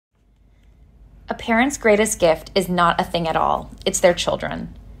parent's greatest gift is not a thing at all. It's their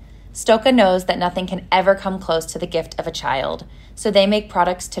children. Stoka knows that nothing can ever come close to the gift of a child, so they make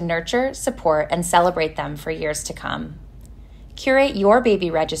products to nurture, support, and celebrate them for years to come. Curate your baby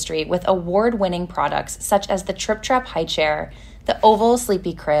registry with award-winning products such as the Trip Trap High Chair, the Oval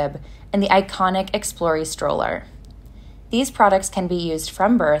Sleepy Crib, and the iconic Explory Stroller. These products can be used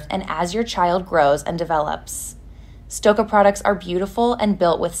from birth and as your child grows and develops. Stoka products are beautiful and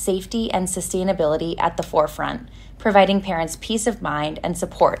built with safety and sustainability at the forefront, providing parents peace of mind and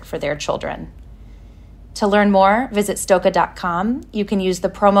support for their children. To learn more, visit Stoka.com. You can use the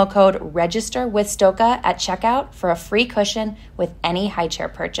promo code REGISTERWITHSTOKA at checkout for a free cushion with any high chair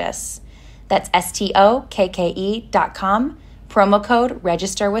purchase. That's STOKKE.com, promo code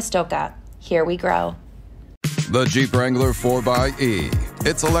REGISTERWITHSTOKA. Here we grow. The Jeep Wrangler 4xE.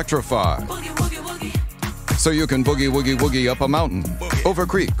 It's electrified. So you can boogie woogie woogie up a mountain, over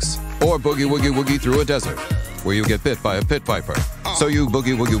creeks, or boogie woogie woogie through a desert where you get bit by a pit viper. So you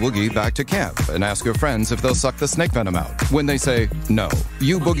boogie woogie woogie back to camp and ask your friends if they'll suck the snake venom out. When they say no,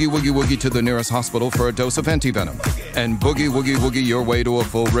 you boogie woogie woogie to the nearest hospital for a dose of anti-venom and boogie woogie woogie your way to a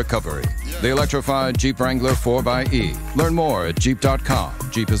full recovery. The electrified Jeep Wrangler 4xE. Learn more at Jeep.com.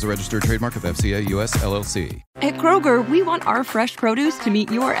 Jeep is a registered trademark of FCA US LLC. At Kroger, we want our fresh produce to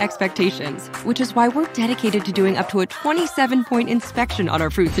meet your expectations, which is why we're dedicated to doing up to a 27-point inspection on our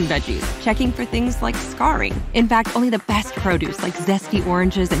fruits and veggies, checking for things like scarring. In fact, only the best produce like zesty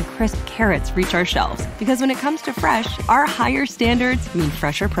oranges and crisp carrots reach our shelves. Because when it comes to fresh, our higher standards mean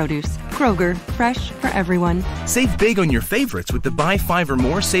fresher produce. Kroger, fresh for everyone. Save big on your favorites with the Buy 5 or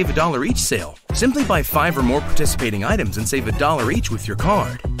More, Save $1 each sale. Simply buy 5 or more participating items and save $1 each with your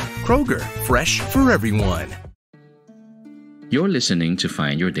card. Kroger, fresh for everyone. You're listening to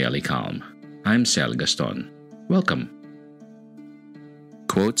Find Your Daily Calm. I'm Sal Gaston. Welcome.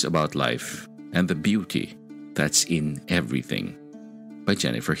 Quotes about life and the beauty that's in everything by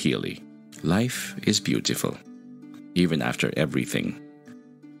Jennifer Healey. Life is beautiful, even after everything.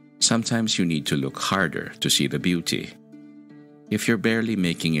 Sometimes you need to look harder to see the beauty. If you're barely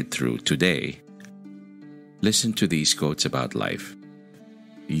making it through today, listen to these quotes about life.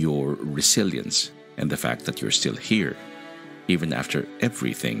 Your resilience and the fact that you're still here, even after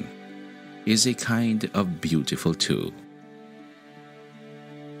everything, is a kind of beautiful too.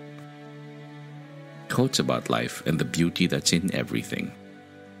 Quotes about life and the beauty that's in everything.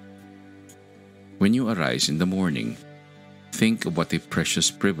 When you arise in the morning, think of what a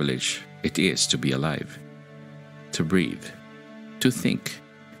precious privilege it is to be alive, to breathe, to think,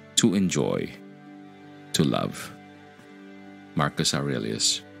 to enjoy, to love. Marcus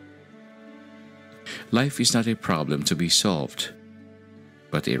Aurelius. Life is not a problem to be solved,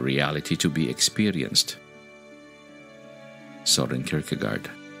 but a reality to be experienced. Soren Kierkegaard.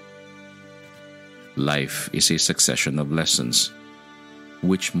 Life is a succession of lessons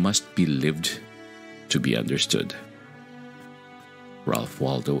which must be lived to be understood. Ralph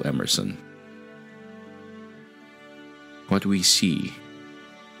Waldo Emerson. What we see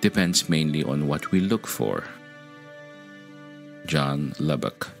depends mainly on what we look for. John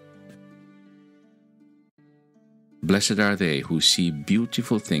Lubbock. Blessed are they who see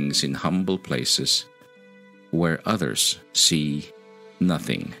beautiful things in humble places where others see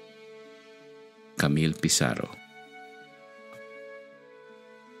nothing. Camille Pissarro.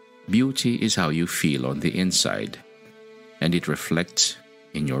 Beauty is how you feel on the inside, and it reflects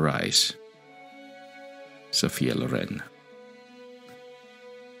in your eyes. Sophia Loren.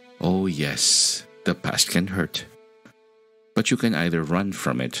 Oh yes, the past can hurt, but you can either run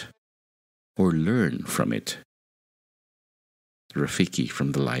from it or learn from it. Rafiki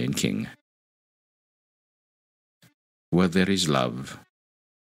from The Lion King. Where there is love,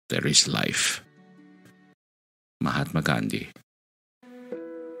 there is life. Mahatma Gandhi.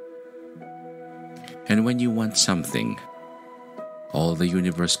 And when you want something, all the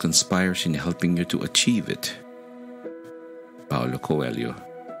universe conspires in helping you to achieve it. Paulo Coelho,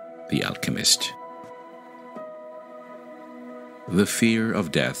 The Alchemist. The fear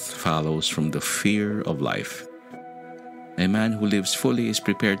of death follows from the fear of life. A man who lives fully is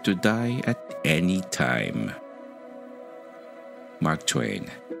prepared to die at any time. Mark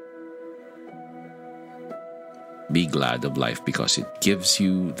Twain. Be glad of life because it gives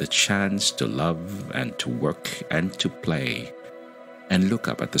you the chance to love and to work and to play and look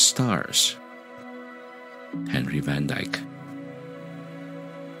up at the stars. Henry Van Dyke.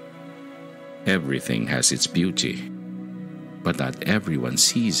 Everything has its beauty, but not everyone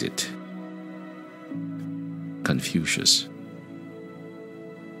sees it. Confucius.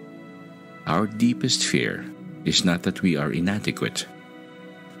 Our deepest fear is not that we are inadequate,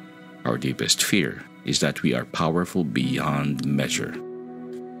 Our deepest fear is that we are powerful beyond measure.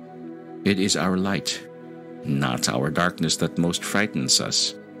 It is our light, not our darkness, that most frightens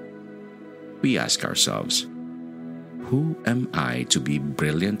us. We ask ourselves, who am I to be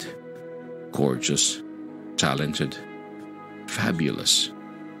brilliant, gorgeous, talented, fabulous?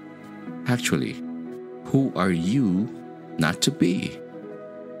 Actually, who are you not to be?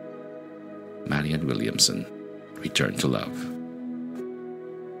 Marianne Williamson, Return to Love.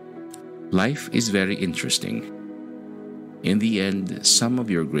 Life is very interesting. In the end, some of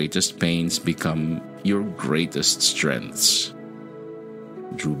your greatest pains become your greatest strengths.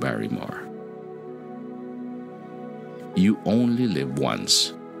 Drew Barrymore. You only live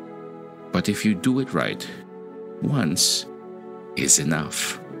once, but if you do it right, once is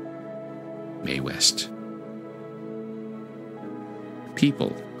enough. Mae West.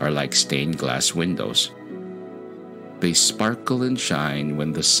 People are like stained glass windows. They sparkle and shine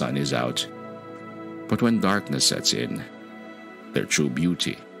when the sun is out, but when darkness sets in, their true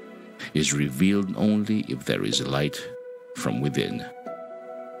beauty is revealed only if there is light from within.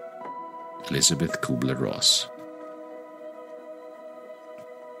 Elizabeth Kubler-Ross.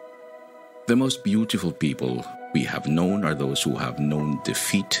 The most beautiful people we have known are those who have known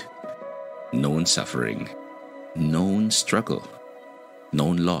defeat, known suffering, known struggle,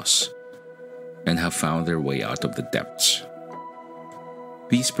 known loss, and have found their way out of the depths.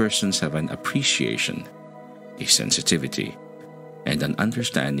 These persons have an appreciation, a sensitivity, and an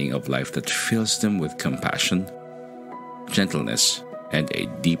understanding of life that fills them with compassion, gentleness, and a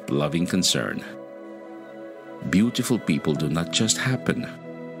deep loving concern. Beautiful people do not just happen.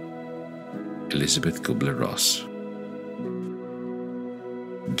 Elizabeth Kubler-Ross.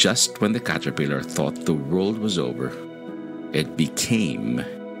 Just when the caterpillar thought the world was over, it became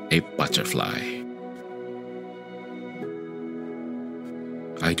a butterfly.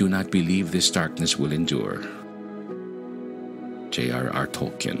 I do not believe this darkness will endure. J.R.R.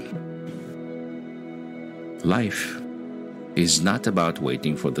 Tolkien. Life is not about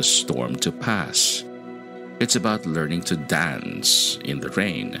waiting for the storm to pass. It's about learning to dance in the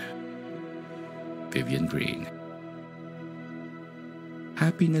rain. Vivian Green.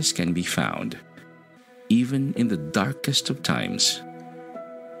 Happiness can be found even in the darkest of times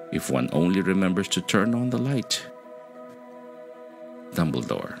if one only remembers to turn on the light.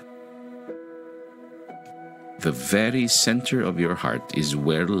 Dumbledore. The very center of your heart is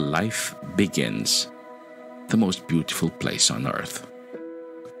where life begins, the most beautiful place on earth.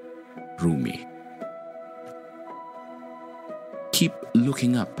 Rumi. Keep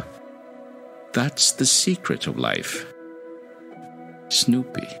looking up. That's the secret of life.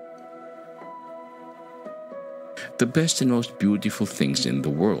 Snoopy. The best and most beautiful things in the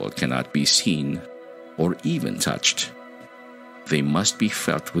world cannot be seen or even touched. They must be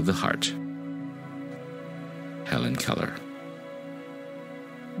felt with the heart. Helen Keller.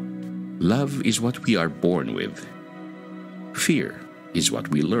 Love is what we are born with. Fear is what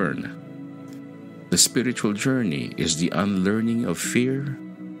we learn. The spiritual journey is the unlearning of fear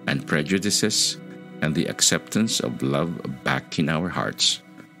and prejudices and the acceptance of love back in our hearts.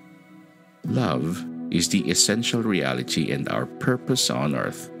 Love is the essential reality and our purpose on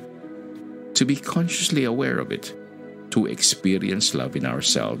earth. To be consciously aware of it, to experience love in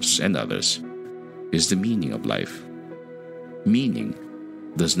ourselves and others, is the meaning of life. Meaning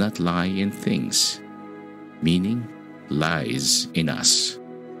does not lie in things. Meaning lies in us.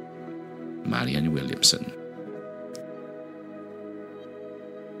 Marianne Williamson.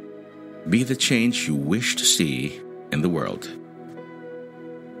 Be the change you wish to see in the world.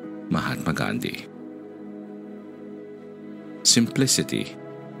 Mahatma Gandhi. Simplicity,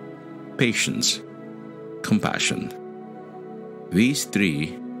 patience, compassion. These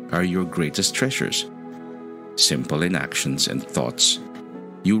three are your greatest treasures. Simple in actions and thoughts,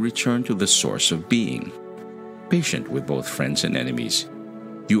 you return to the source of being. Patient with both friends and enemies,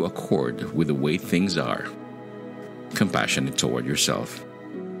 you accord with the way things are. Compassionate toward yourself,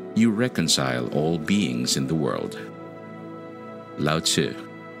 you reconcile all beings in the world. Lao Tzu,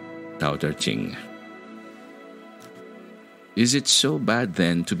 Tao Te Ching. Is it so bad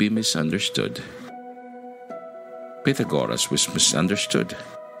then to be misunderstood? Pythagoras was misunderstood,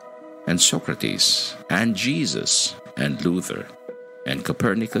 and Socrates, and Jesus, and Luther, and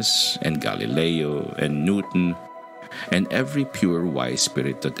Copernicus, and Galileo, and Newton, and every pure wise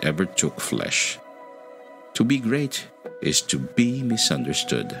spirit that ever took flesh. To be great is to be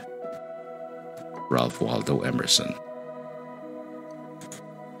misunderstood. Ralph Waldo Emerson.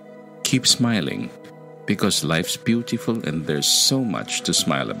 Keep smiling, because life's beautiful and there's so much to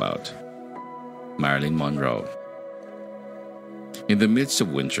smile about. Marilyn Monroe. In the midst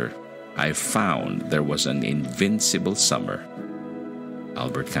of winter, I found there was an invincible summer.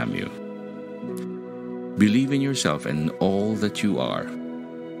 Albert Camus. Believe in yourself and all that you are.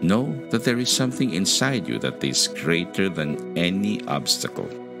 Know that there is something inside you that is greater than any obstacle.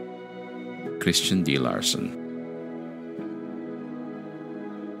 Christian D. Larson.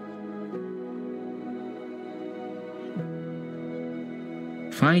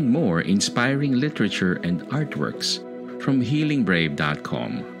 Find more inspiring literature and artworks from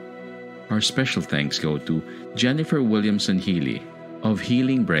healingbrave.com. Our special thanks go to Jennifer Williamson Healey of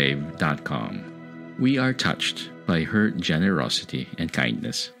healingbrave.com. We are touched by her generosity and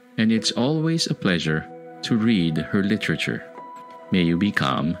kindness, and it's always a pleasure to read her literature. May you be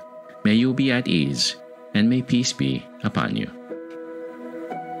calm, may you be at ease, and may peace be upon you.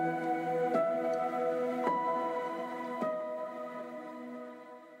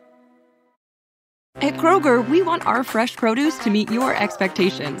 At Kroger, we want our fresh produce to meet your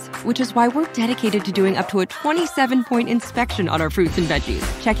expectations, which is why we're dedicated to doing up to a 27-point inspection on our fruits and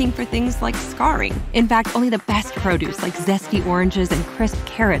veggies, checking for things like scarring. In fact, only the best produce like zesty oranges and crisp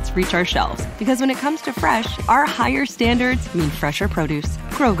carrots reach our shelves. Because when it comes to fresh, our higher standards mean fresher produce.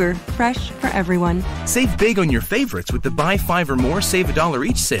 Kroger, fresh for everyone. Save big on your favorites with the Buy 5 or More Save $1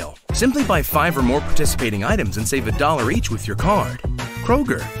 each sale. Simply buy 5 or more participating items and save $1 each with your card.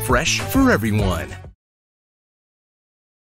 Kroger, fresh for everyone.